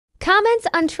Comments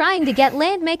on trying to get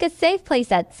land, make a safe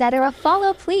place, etc.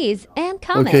 Follow, please, and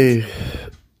comment. Okay.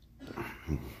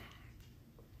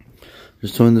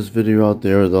 Just throwing this video out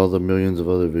there with all the millions of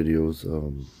other videos.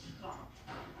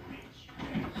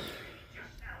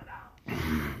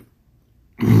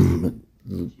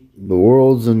 The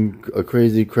world's in a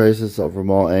crazy crisis from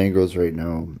all angles right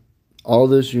now. All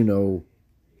this, you know.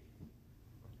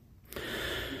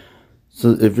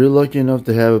 So if you're lucky enough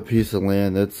to have a piece of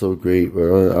land, that's so great.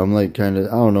 But I'm like kind of, I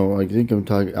don't know. I think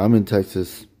I'm in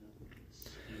Texas.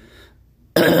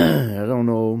 I don't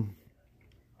know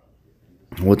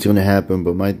what's going to happen,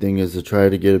 but my thing is to try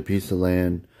to get a piece of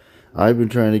land. I've been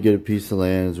trying to get a piece of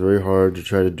land. It's very hard to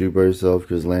try to do by yourself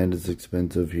because land is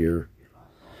expensive here.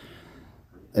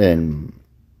 And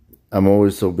I'm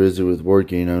always so busy with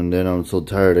working, and then I'm so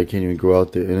tired I can't even go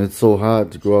out there. And it's so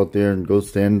hot to go out there and go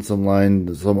stand in some line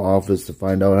in some office to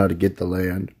find out how to get the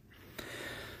land.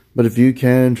 But if you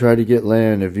can, try to get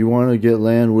land. If you want to get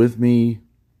land with me,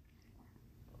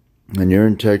 and you're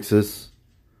in Texas,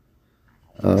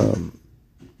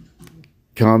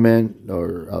 comment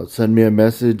or send me a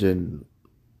message, and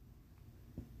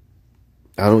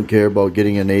I don't care about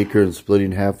getting an acre and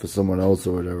splitting half with someone else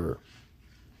or whatever.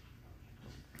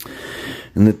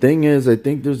 And the thing is, I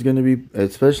think there's going to be,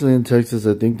 especially in Texas,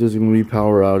 I think there's going to be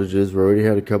power outages. We already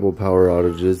had a couple of power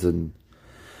outages, and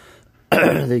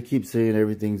they keep saying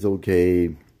everything's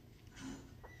okay,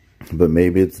 but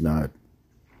maybe it's not.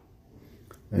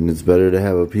 And it's better to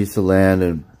have a piece of land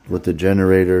and with the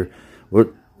generator.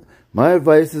 My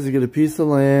advice is to get a piece of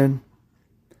land,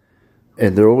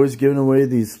 and they're always giving away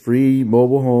these free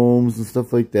mobile homes and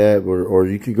stuff like that, or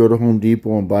you could go to Home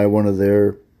Depot and buy one of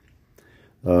their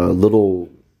little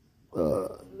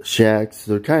shacks.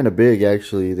 They're kind of big,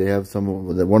 actually. They have some.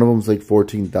 One of them's like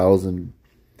 $14,000,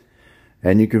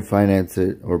 and you can finance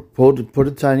it, or put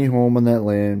a tiny home on that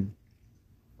land.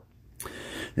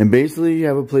 And basically, you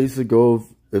have a place to go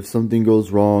if something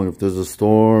goes wrong. If there's a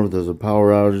storm, if there's a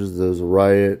power outage, if there's a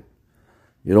riot.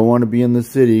 You don't want to be in the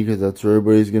city because that's where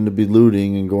everybody's going to be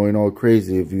looting and going all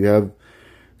crazy. If you have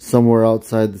somewhere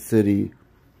outside the city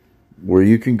where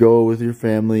you can go with your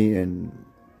family and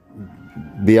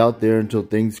be out there until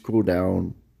things cool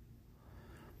down.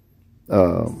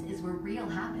 I've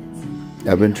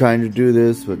been trying to do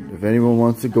this, but if anyone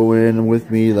wants to go in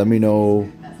with me, let me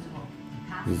know.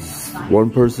 One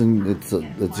person, it's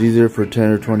easier for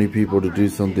 10 or 20 people to do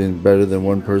something better than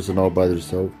one person all by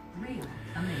themselves.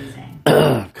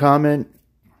 Comment,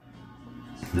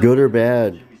 good or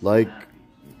bad, like,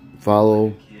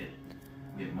 follow,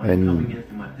 and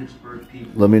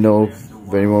let me know if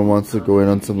anyone wants to go in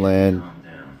on some land,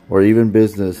 or even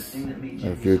business.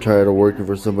 If you're tired of working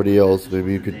for somebody else,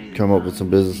 maybe you could come up with some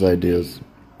business ideas.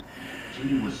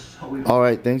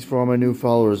 Alright, thanks for all my new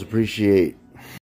followers, appreciate.